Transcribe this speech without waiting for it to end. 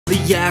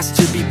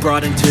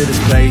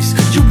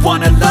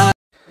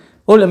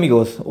Hola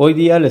amigos, hoy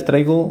día les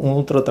traigo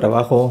otro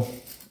trabajo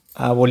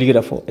a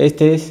bolígrafo.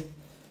 Este es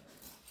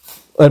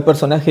el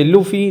personaje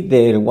Luffy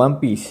del One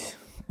Piece.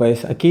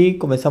 Pues aquí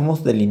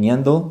comenzamos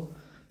delineando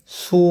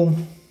su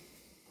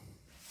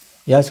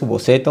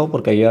boceto,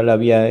 porque yo le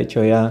había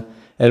hecho ya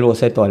el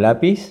boceto a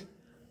lápiz.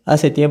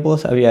 Hace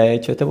tiempos había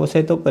hecho este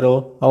boceto,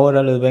 pero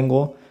ahora les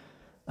vengo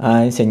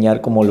a enseñar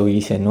cómo lo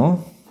hice,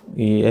 ¿no?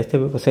 Y este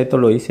boceto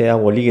lo hice a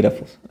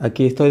bolígrafos.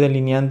 Aquí estoy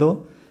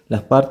delineando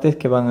las partes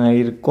que van a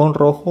ir con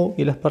rojo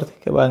y las partes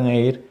que van a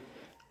ir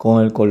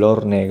con el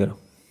color negro,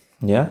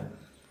 ¿ya?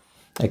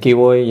 Aquí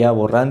voy ya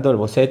borrando el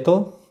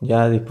boceto,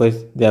 ya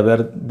después de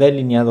haber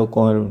delineado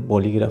con el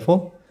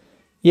bolígrafo.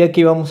 Y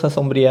aquí vamos a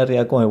sombrear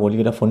ya con el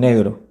bolígrafo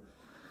negro.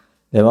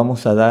 Le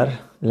vamos a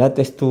dar la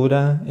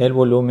textura, el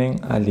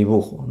volumen al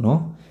dibujo,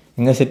 ¿no?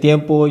 En ese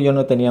tiempo yo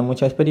no tenía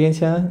mucha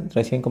experiencia,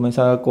 recién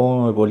comenzaba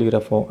con el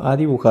bolígrafo a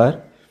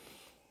dibujar,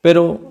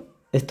 pero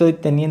estoy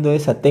teniendo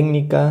esa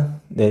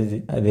técnica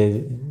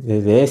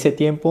desde ese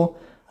tiempo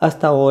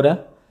hasta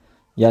ahora.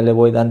 Ya le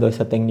voy dando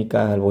esa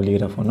técnica al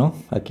bolígrafo, ¿no?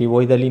 Aquí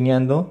voy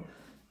delineando,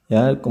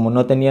 ya como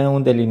no tenía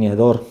un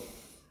delineador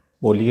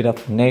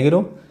bolígrafo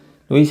negro,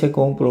 lo hice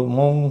con un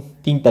plumón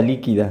tinta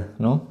líquida,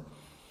 ¿no?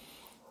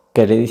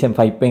 Que le dicen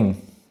Five Pen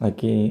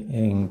aquí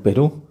en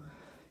Perú,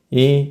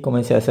 y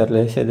comencé a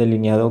hacerle ese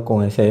delineado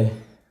con ese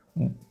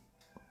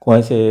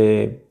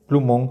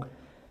plumón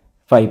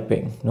Five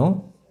Pen,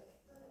 ¿no?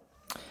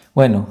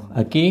 Bueno,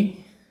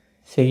 aquí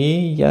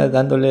seguí ya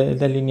dándole el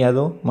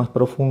delineado más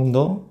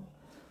profundo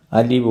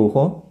al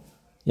dibujo,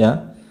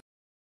 ¿ya?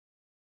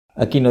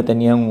 Aquí no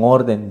tenía un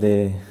orden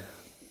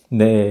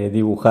de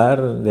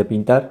dibujar, de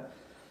pintar.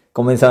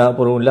 Comenzaba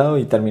por un lado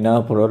y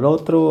terminaba por el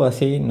otro,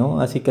 así,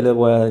 ¿no? Así que les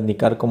voy a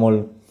indicar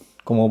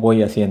cómo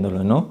voy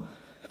haciéndolo, ¿no?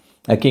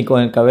 Aquí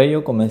con el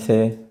cabello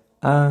comencé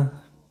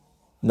a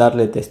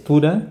darle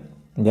textura,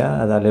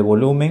 ya, a darle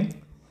volumen.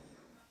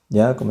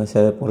 Ya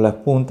comencé por las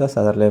puntas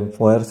a darle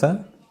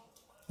fuerza,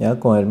 ya,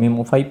 con el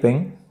mismo Five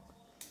Pen.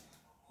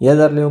 Y a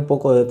darle un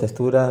poco de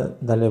textura,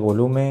 darle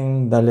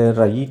volumen, darle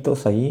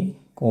rayitos ahí,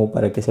 como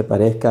para que se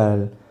parezca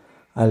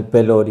al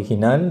pelo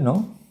original,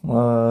 ¿no?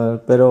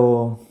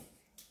 Pero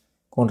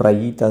con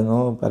rayitas,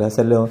 ¿no? Para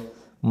hacerlo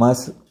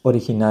más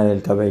original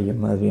el cabello,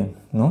 más bien,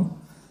 ¿no?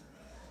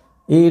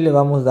 Y le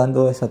vamos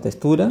dando esa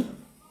textura,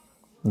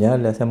 ya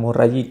le hacemos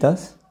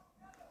rayitas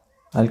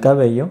al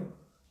cabello,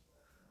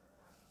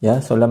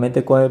 ya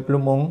solamente con el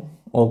plumón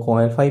o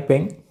con el Five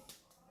Pen,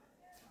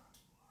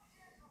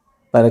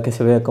 para que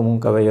se vea como un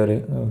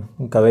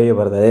cabello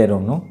verdadero,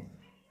 ¿no?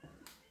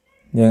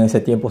 Ya en ese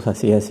tiempo se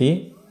hacía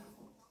así.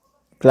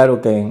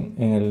 Claro que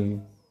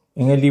en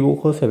el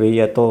dibujo se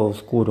veía todo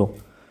oscuro,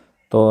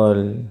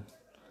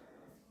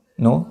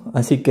 ¿no?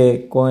 Así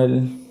que con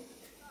el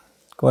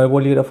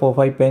bolígrafo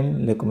Five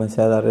Pen le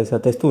comencé a dar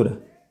esa textura.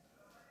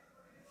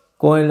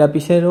 Con el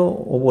lapicero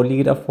o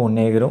bolígrafo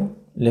negro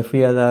le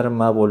fui a dar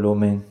más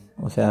volumen,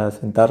 o sea,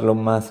 sentarlo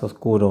más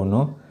oscuro,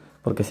 ¿no?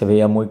 Porque se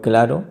veía muy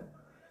claro.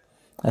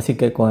 Así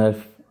que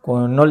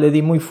no le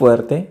di muy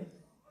fuerte,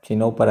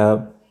 sino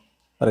para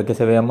que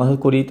se vea más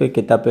oscurito y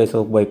que tape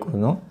esos huecos,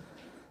 ¿no?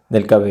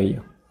 Del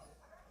cabello.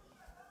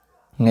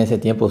 En ese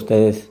tiempo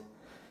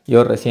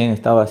yo recién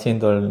estaba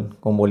haciendo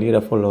con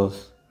bolígrafo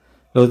los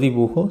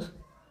dibujos,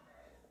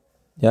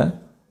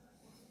 ¿ya?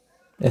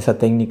 Esa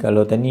técnica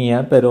lo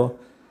tenía, pero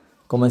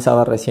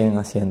comenzaba recién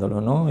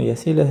haciéndolo, ¿no? Y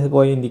así les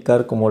voy a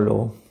indicar cómo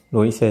lo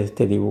hice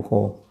este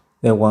dibujo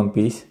de One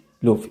Piece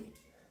Luffy,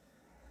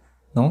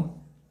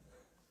 ¿no?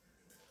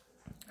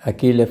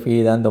 Aquí le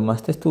fui dando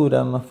más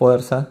textura, más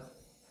fuerza,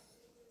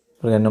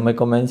 porque no me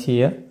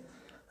convencía,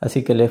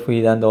 así que le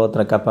fui dando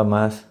otra capa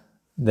más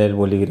del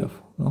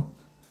bolígrafo, ¿no?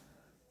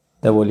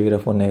 De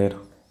bolígrafo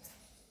negro.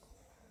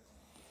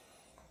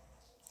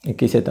 Y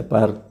quise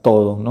tapar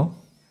todo, ¿no?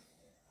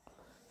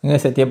 En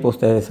ese tiempo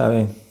ustedes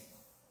saben,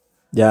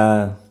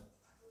 ya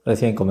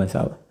recién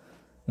comenzaba,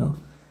 ¿no?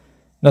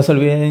 No se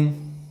olviden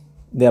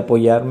de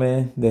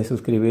apoyarme, de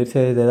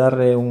suscribirse, de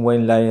darle un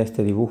buen like a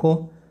este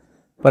dibujo,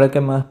 para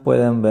que más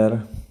puedan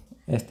ver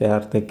este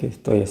arte que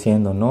estoy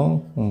haciendo,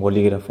 ¿no? Con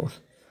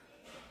bolígrafos.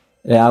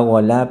 Le hago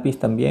a lápiz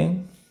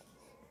también,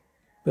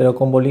 pero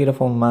con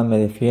bolígrafos más me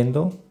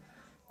defiendo.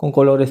 Con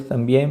colores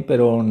también,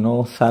 pero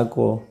no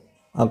saco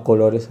a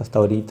colores hasta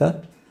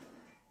ahorita.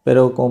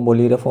 Pero con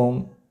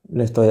bolígrafo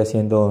le estoy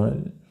haciendo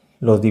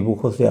los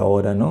dibujos de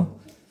ahora, ¿no?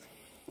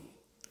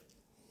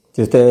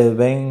 Si ustedes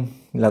ven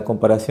la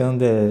comparación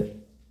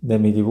de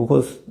mis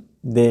dibujos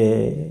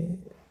de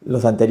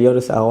los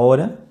anteriores a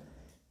ahora,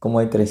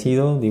 cómo he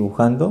crecido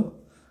dibujando,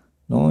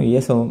 ¿no? Y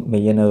eso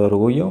me llena de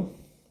orgullo.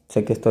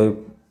 Sé que estoy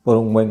por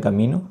un buen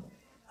camino.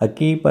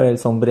 Aquí para el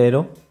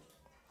sombrero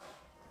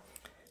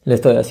le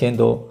estoy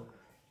haciendo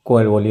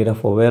con el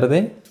bolígrafo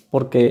verde,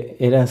 porque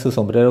era su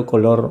sombrero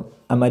color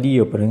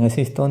amarillo, pero en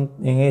ese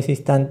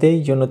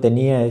instante yo no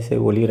tenía ese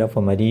bolígrafo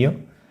amarillo,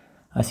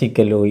 así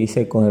que lo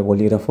hice con el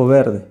bolígrafo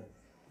verde.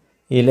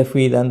 Y le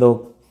fui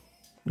dando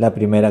la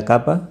primera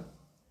capa,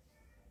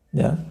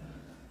 ¿ya?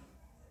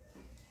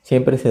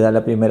 siempre se da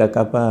la primera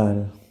capa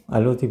a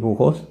los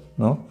dibujos,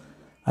 ¿no?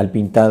 Al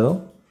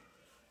pintado.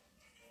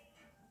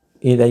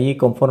 Y de allí,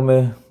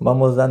 conforme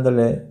vamos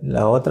dándole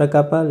la otra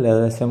capa, le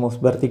hacemos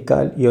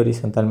vertical y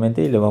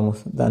horizontalmente y le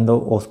vamos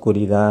dando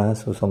oscuridad a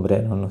su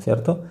sombrero, ¿no es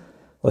cierto?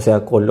 O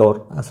sea,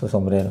 color a su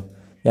sombrero.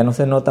 Ya no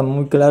se nota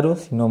muy claro,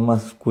 sino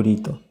más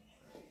oscurito,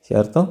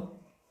 ¿cierto?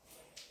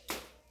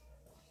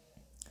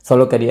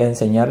 Solo quería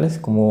enseñarles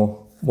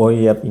cómo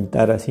voy a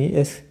pintar así.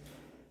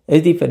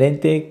 Es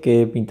diferente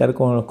que pintar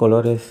con los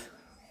colores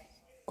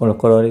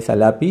a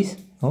lápiz,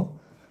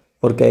 ¿no?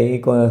 Porque ahí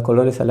con los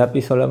colores a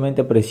lápiz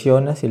solamente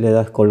presionas y le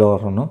das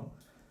color, ¿no?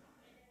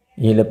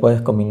 Y le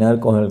puedes combinar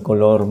con el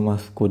color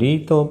más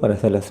oscurito para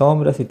hacer las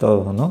sombras y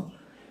todo, ¿no?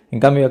 En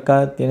cambio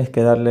acá tienes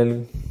que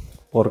darle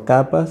por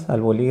capas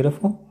al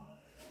bolígrafo,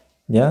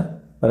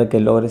 ¿ya? Para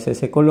que logres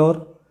ese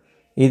color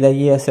y de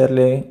allí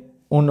hacerle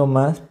uno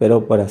más,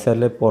 pero para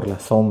hacerle por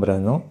las sombras,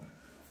 ¿no?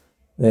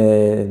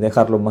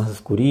 Dejarlo más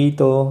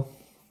oscurito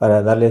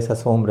para darle esa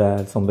sombra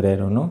al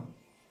sombrero, ¿no?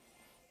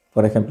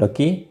 Por ejemplo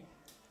aquí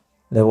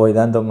le voy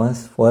dando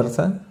más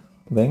fuerza,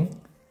 ¿ven?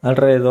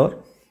 Alrededor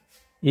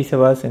y se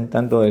va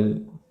asentando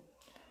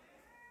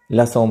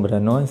la sombra,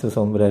 ¿no? En su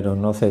sombrero.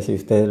 No sé si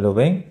ustedes lo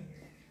ven.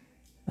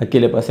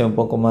 Aquí le pasé un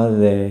poco más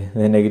de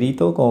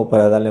negrito como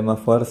para darle más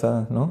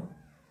fuerza, ¿no?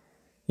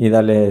 Y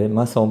darle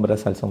más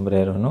sombras al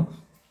sombrero, ¿no?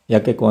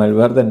 Ya que con el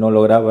verde no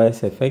lograba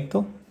ese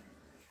efecto.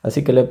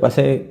 Así que le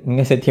pasé, en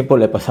ese tiempo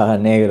le pasaba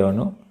negro,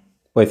 ¿no?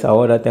 Pues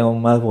ahora tengo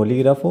más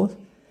bolígrafos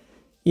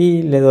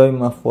y le doy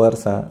más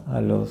fuerza a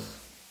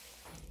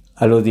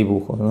los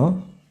dibujos,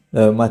 ¿no?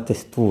 Le doy más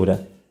textura.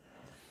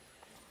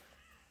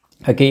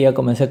 Aquí ya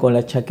comencé con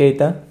la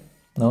chaqueta,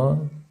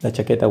 ¿no? La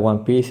chaqueta One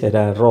Piece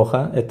era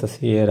roja, esta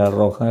sí era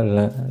roja,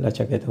 la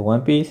chaqueta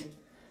One Piece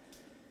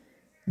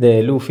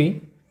de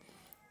Luffy.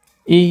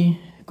 Y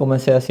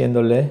comencé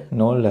haciéndole,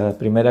 ¿no? La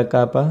primera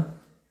capa,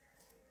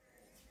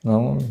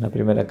 ¿no? La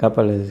primera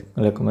capa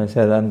le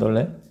comencé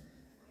dándole,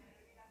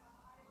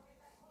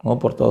 ¿no?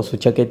 Por toda su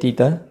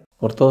chaquetita,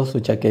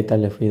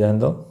 le fui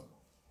dando,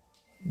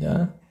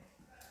 ¿ya?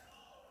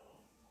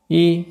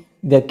 Y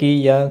de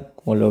aquí ya,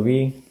 como lo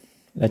vi,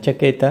 la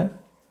chaqueta,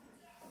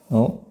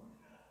 ¿no?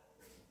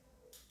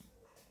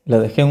 La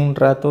dejé un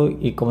rato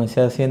y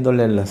comencé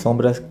haciéndole las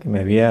sombras que me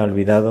había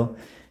olvidado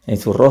en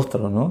su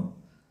rostro, ¿no?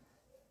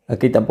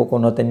 Aquí tampoco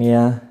no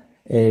tenía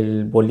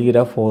el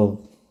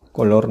bolígrafo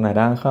color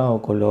naranja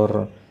o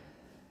color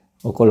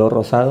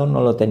rosado,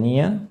 no lo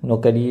tenía, no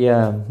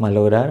quería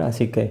malograr,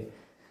 así que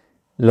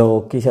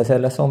lo quise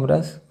hacer las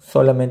sombras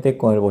solamente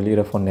con el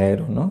bolígrafo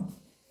negro, ¿no?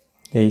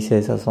 E hice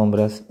esas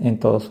sombras en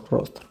todo su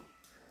rostro,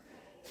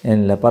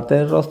 en la parte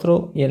del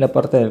rostro y en la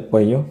parte del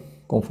cuello,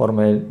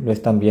 conforme lo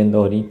están viendo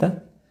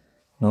ahorita,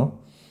 ¿no?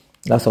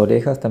 Las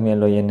orejas también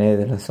lo llené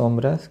de las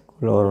sombras,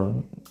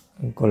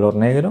 color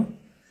negro.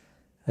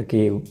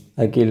 Aquí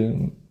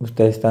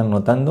ustedes están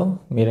notando,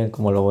 miren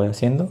cómo lo voy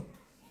haciendo.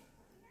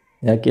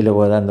 Y aquí le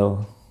voy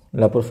dando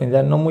la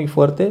profundidad, no muy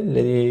fuerte,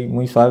 le di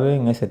muy suave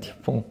en ese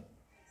tiempo.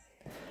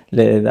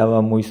 Le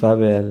daba muy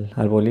suave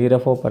al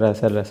bolígrafo para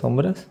hacer las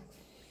sombras.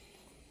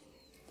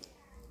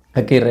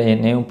 Aquí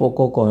rellené un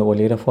poco con el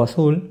bolígrafo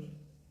azul,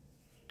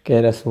 que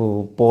era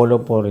su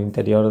polo por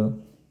interior,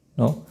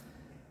 ¿no?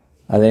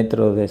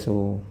 Adentro de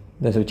su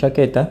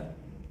chaqueta.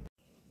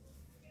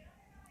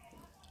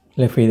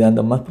 Le fui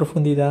dando más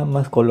profundidad,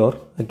 más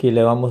color. Aquí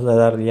le vamos a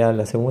dar ya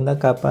la segunda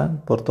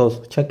capa por toda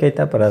su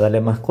chaqueta para darle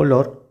más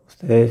color.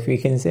 Ustedes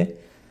fíjense,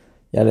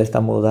 ya le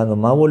estamos dando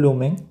más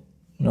volumen,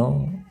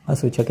 ¿no? A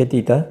su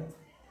chaquetita.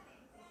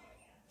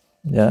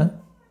 ¿Ya?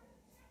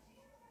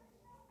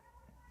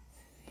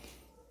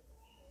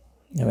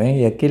 ¿Ya ven?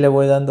 Y aquí le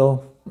voy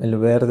dando el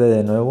verde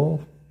de nuevo.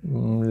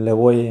 Le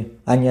voy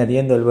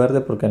añadiendo el verde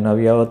porque no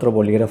había otro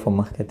bolígrafo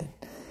más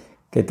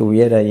que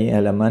tuviera ahí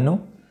a la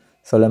mano.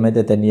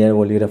 Solamente tenía el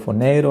bolígrafo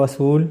negro,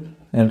 azul,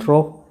 el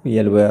rojo y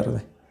el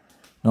verde,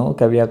 ¿no?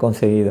 Que había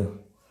conseguido.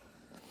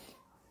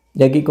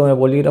 Y aquí con el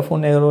bolígrafo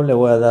negro le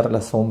voy a dar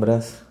las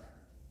sombras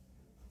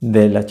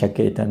de la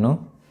chaqueta,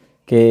 ¿no?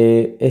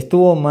 Que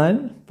estuvo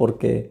mal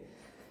porque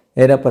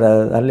era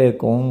para darle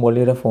con un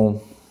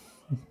bolígrafo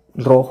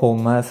rojo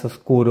más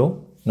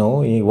oscuro,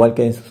 ¿no? Igual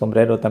que en su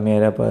sombrero también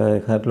era para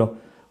dejarlo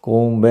con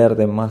un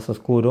verde más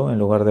oscuro en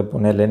lugar de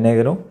ponerle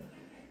negro.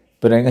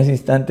 Pero en ese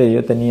instante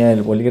yo tenía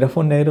el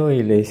bolígrafo negro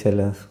y le hice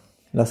las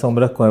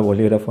sombras con el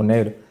bolígrafo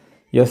negro.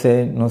 Yo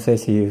sé, no sé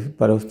si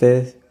para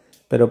ustedes,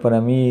 pero para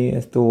mí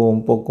estuvo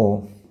un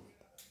poco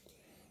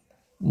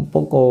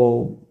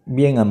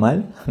bien a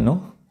mal,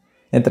 ¿no?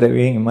 Entre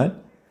bien y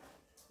mal.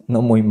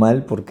 No muy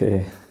mal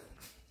porque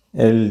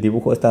el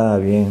dibujo estaba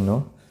bien,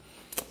 ¿no?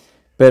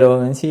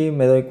 Pero en sí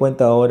me doy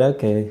cuenta ahora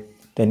que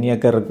tenía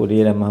que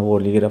recurrir a más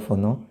bolígrafos,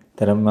 ¿no?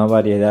 Tener más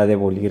variedad de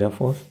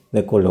bolígrafos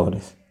de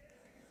colores.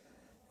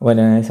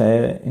 Bueno,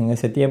 en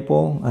ese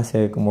tiempo,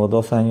 hace como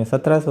 2 años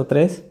atrás o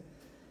 3,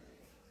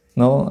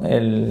 ¿no?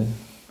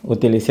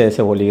 Utilicé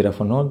ese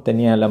bolígrafo, ¿no?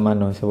 Tenía a la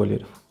mano ese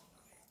bolígrafo.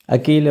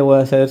 Aquí le voy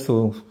a hacer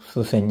su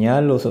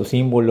señal o su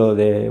símbolo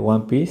de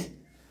One Piece,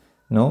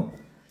 ¿no?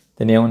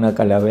 tenía una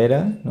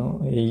calavera,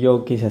 ¿no? Y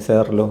yo quise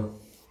hacerlo,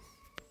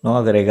 ¿no?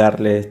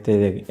 Agregarle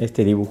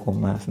este dibujo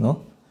más,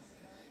 ¿no?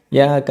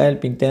 Ya acá el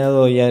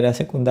pintado ya era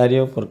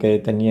secundario porque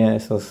tenía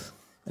esos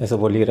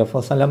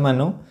bolígrafos a la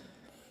mano,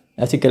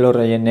 así que lo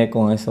rellené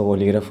con esos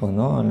bolígrafos,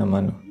 ¿no? A la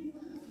mano.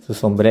 Su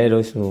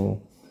sombrero y su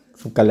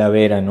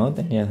calavera, ¿no?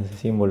 Tenía ese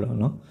símbolo,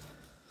 ¿no?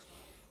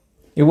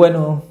 Y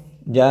bueno,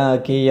 ya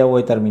aquí ya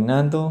voy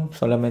terminando.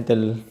 Solamente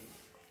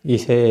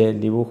hice el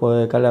dibujo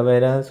de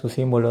calavera, su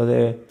símbolo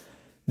de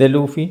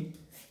Luffy,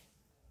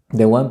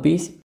 de One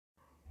Piece.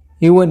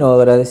 Y bueno,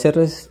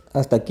 agradecerles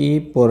hasta aquí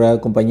por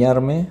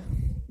acompañarme.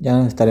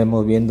 Ya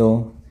estaremos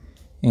viendo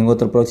en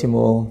otro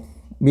próximo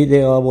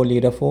video a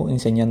bolígrafo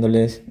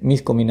enseñándoles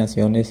mis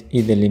combinaciones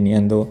y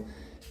delineando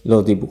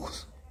los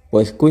dibujos.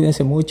 Pues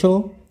cuídense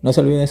mucho, no se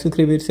olviden de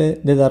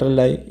suscribirse, de darle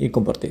like y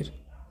compartir.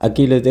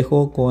 Aquí les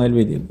dejo con el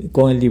video,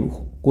 con el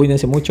dibujo.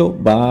 Cuídense mucho,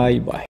 bye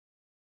bye.